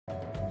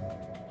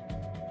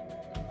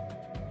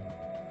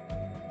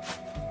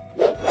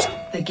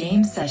The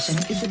game session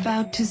is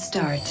about to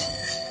start.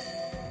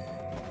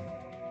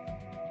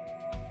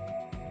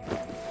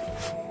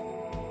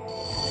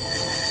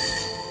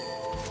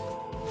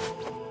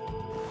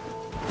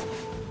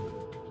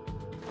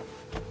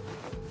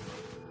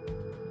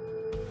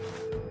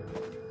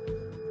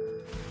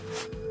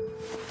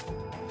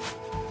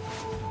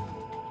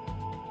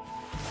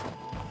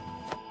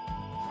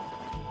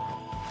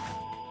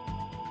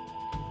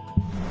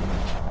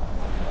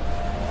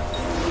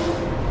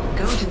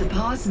 Go to the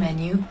pause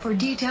menu for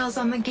details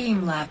on the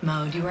game lab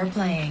mode you are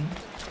playing.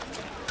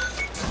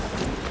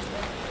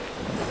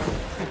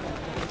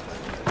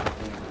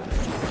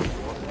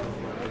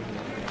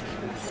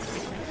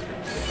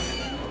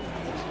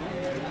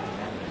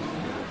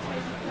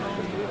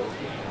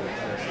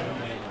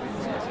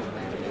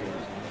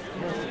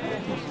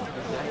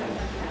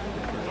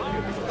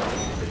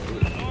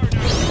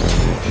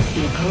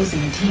 The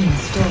opposing team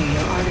stole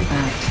your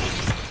artifact.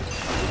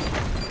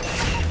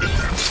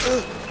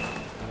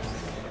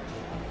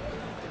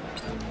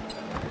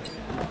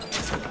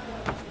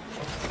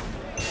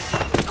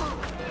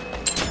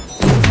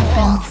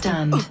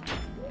 Stunned.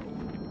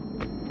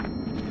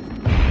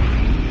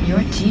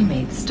 Your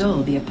teammates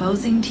stole the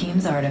opposing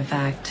team's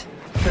artifact.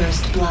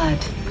 First blood.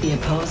 The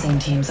opposing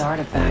team's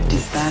artifact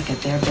is back at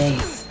their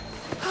base.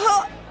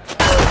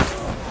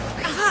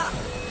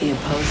 The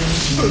opposing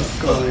team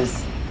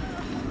scores.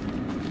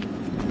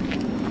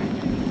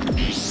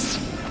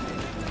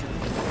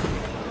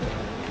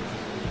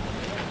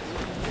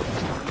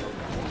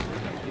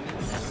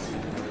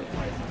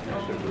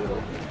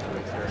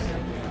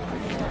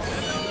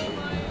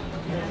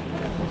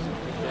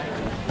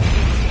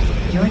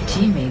 Your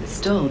teammates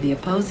stole the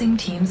opposing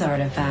team's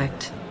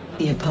artifact.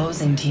 The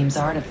opposing team's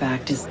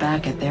artifact is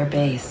back at their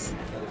base.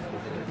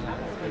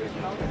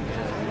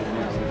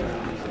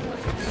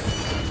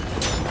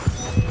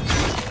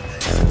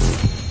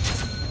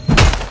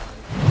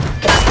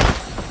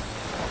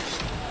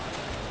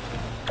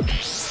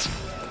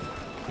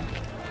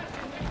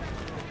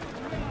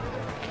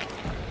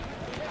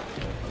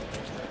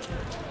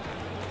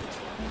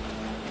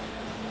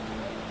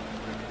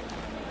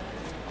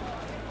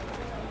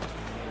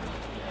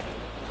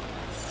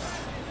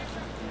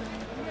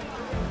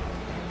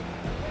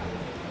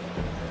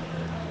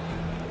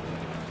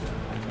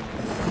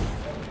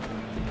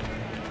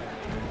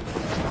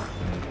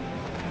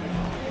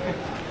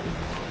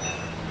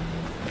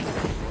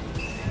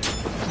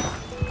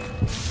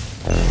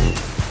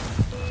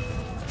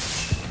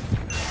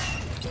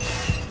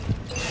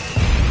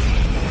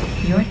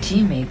 Your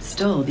teammates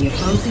stole the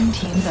opposing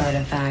team's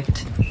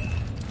artifact.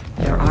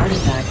 Your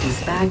artifact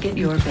is back at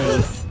your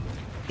base.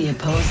 The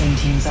opposing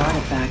team's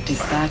artifact is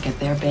back at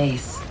their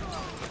base.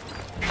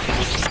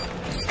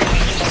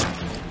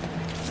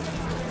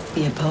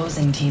 The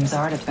opposing team's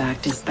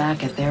artifact is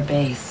back at their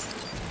base.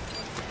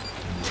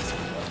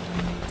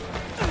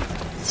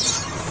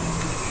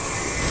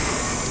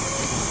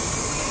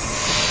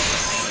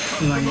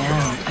 You are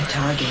now a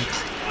target.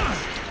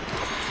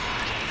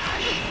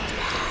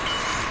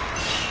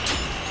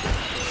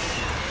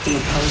 The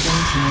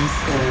opposing team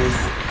scores.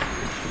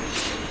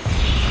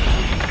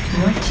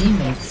 Your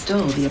teammates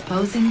stole the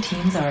opposing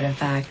team's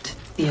artifact.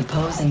 The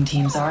opposing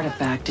team's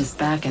artifact is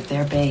back at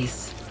their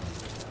base.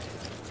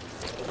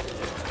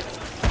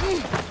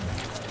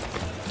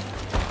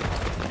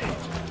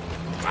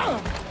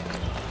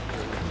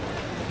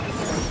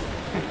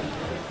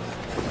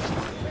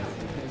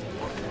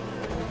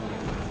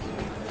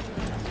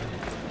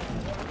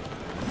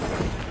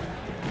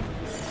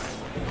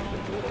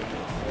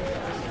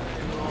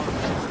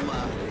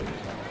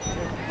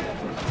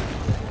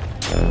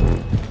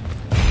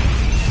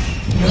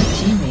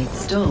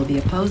 Stole the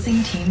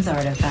opposing team's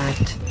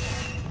artifact.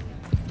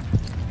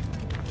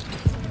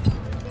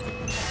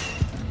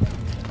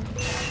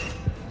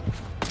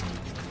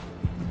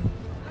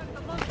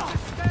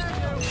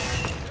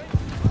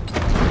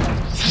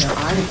 Your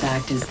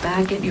artifact is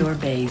back at your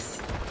base.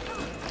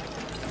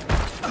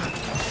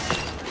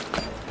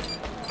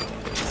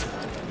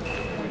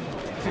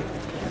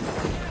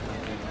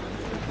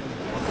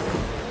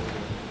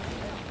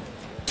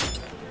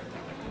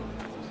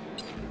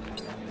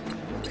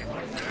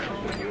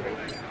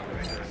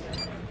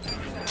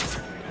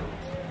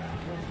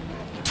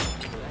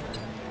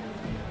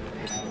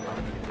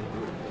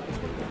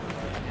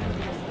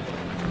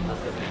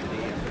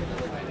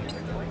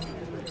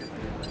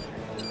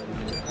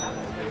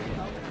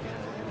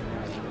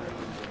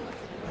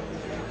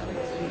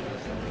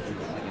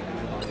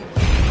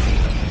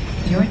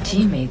 Your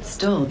teammates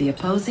stole the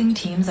opposing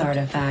team's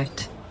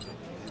artifact.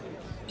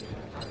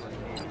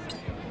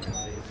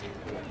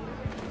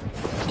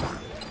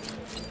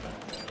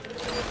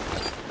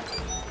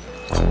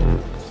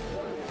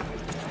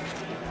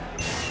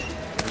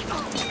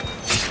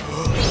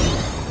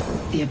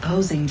 The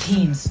opposing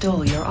team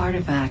stole your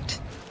artifact.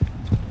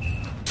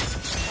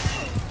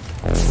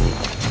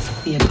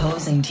 The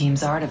opposing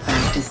team's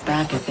artifact is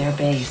back at their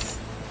base.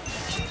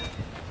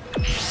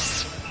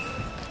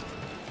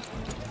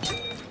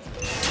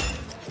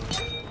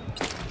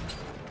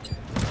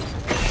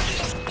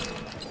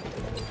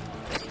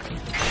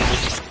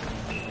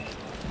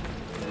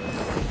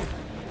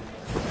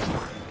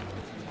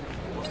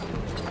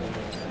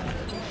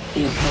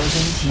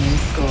 opposing team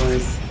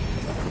scores.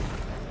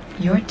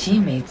 Your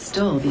teammate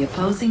stole the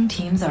opposing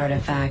team's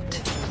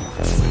artifact.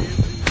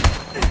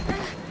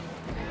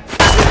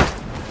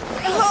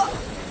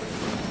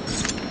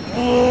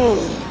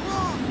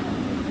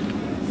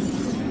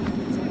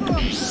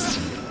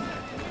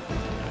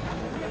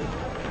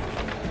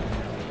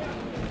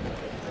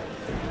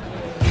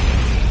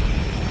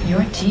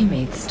 Your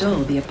teammate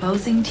stole the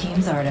opposing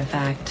team's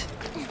artifact.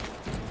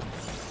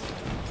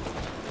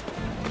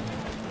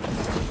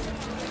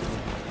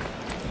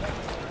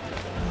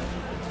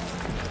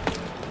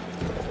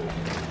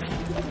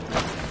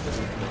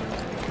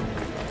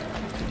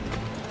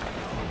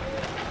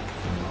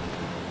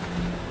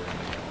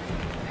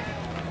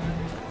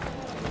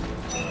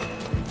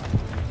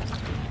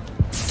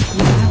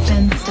 You have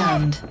been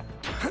stunned.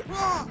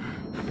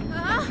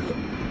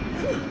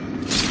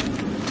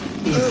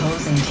 The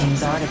opposing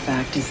team's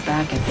artifact is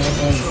back at their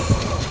base.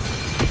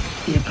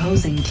 The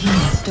opposing team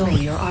stole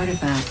your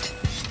artifact.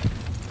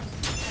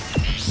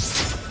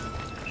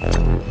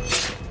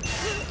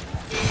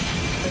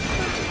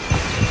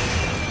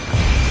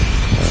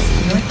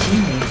 Your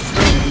teammate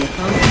stole the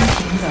opposing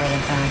team's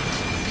artifact.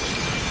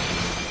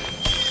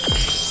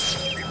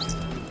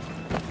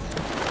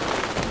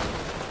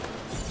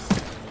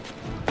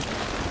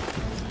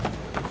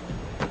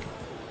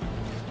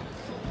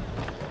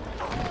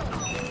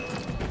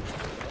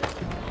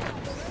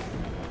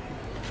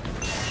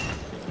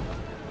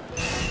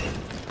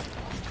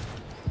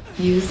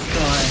 You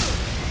score.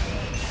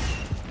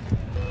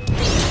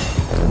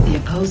 The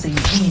opposing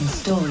team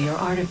stole your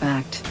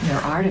artifact. Your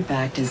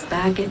artifact is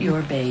back at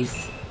your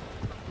base.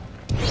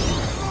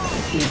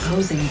 The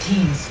opposing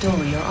team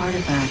stole your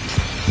artifact.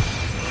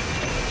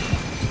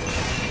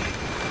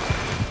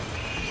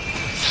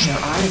 Your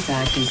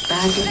artifact is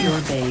back at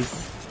your base.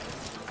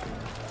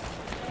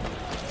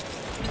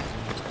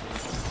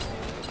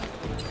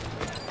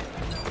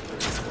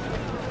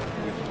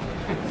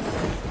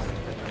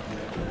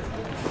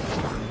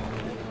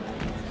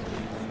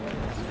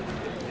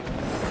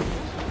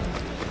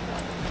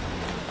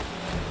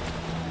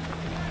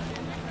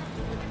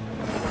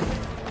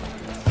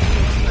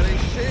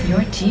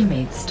 Your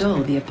teammate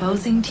stole the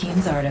opposing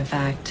team's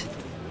artifact.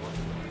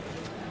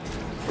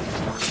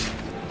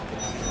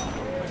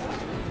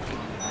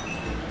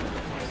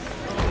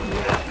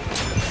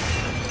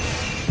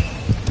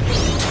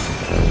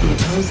 The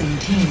opposing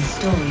team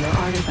stole your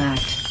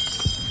artifact.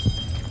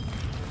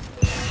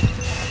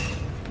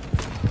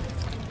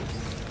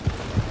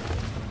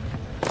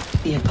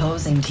 The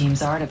opposing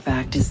team's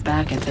artifact is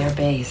back at their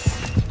base.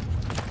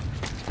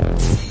 Your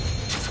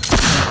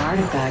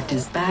artifact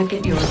is back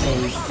at your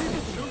base.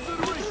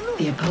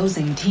 The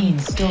opposing team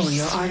stole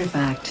your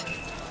artifact.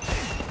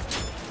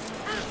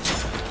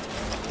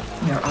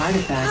 Your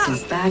artifact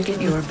is back at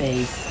your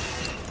base.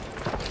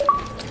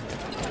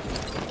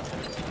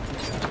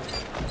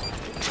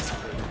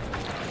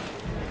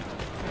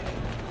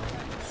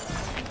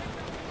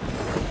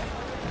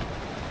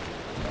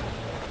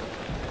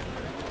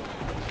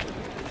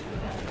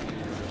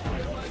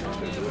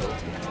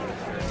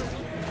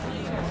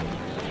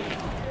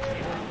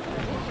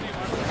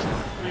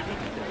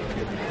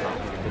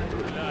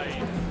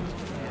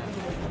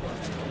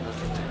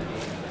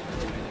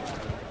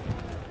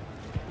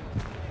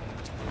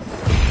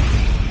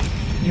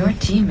 Your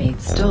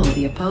teammate stole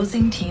the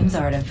opposing team's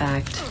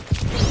artifact.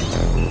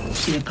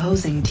 The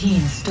opposing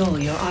team stole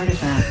your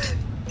artifact.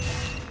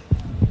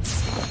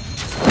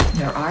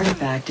 Your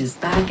artifact is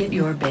back at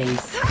your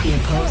base. The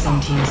opposing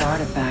team's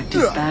artifact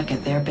is back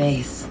at their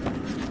base.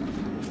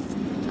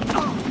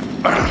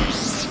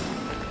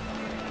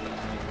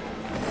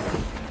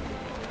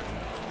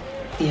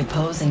 The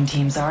opposing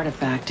team's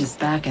artifact is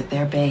back at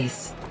their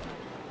base.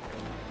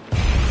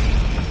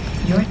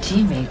 Your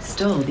teammate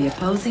stole the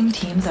opposing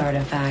team's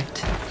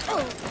artifact.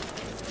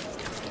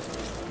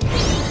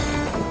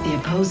 The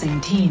opposing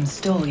team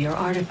stole your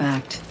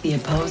artifact. The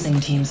opposing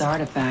team's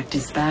artifact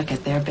is back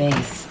at their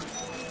base.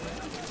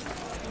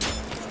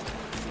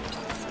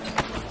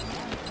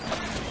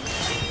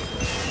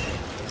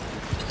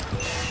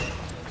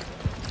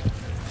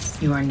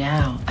 You are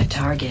now a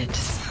target.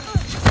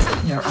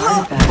 Your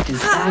artifact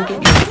is back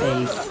at your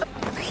base.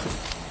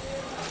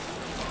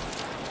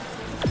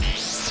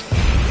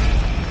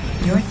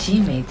 Your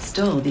teammate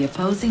stole the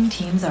opposing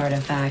team's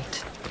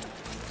artifact.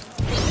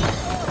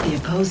 The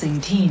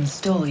opposing team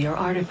stole your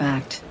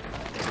artifact.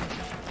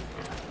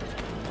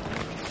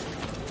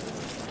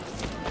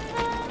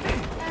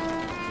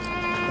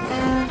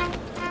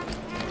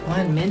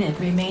 1 minute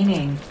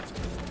remaining.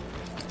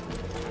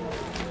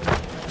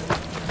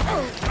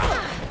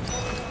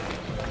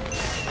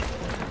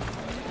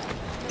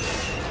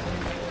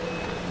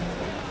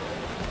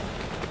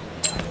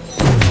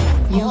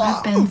 You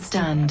have been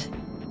stunned.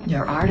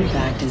 Your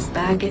artifact is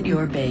back at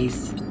your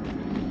base.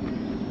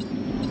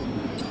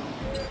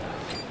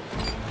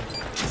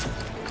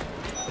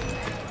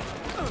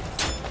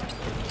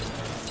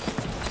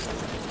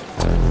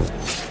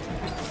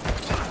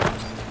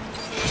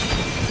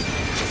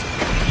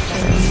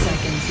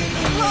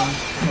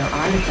 Your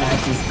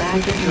artifact is back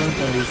back at your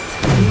base.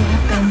 You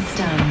have been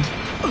stunned.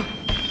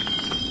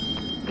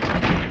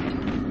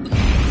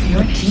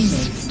 Your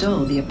teammates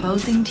stole the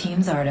opposing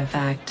team's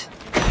artifact.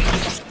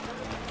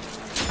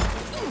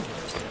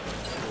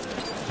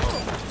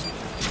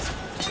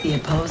 The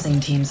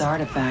opposing team's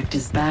artifact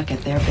is back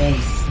at their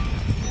base.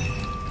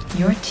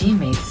 Your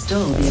teammates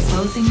stole the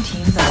opposing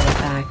team's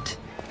artifact.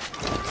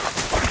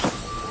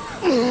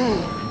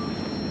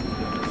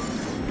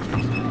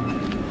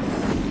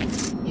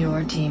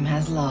 Your team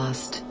has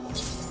lost.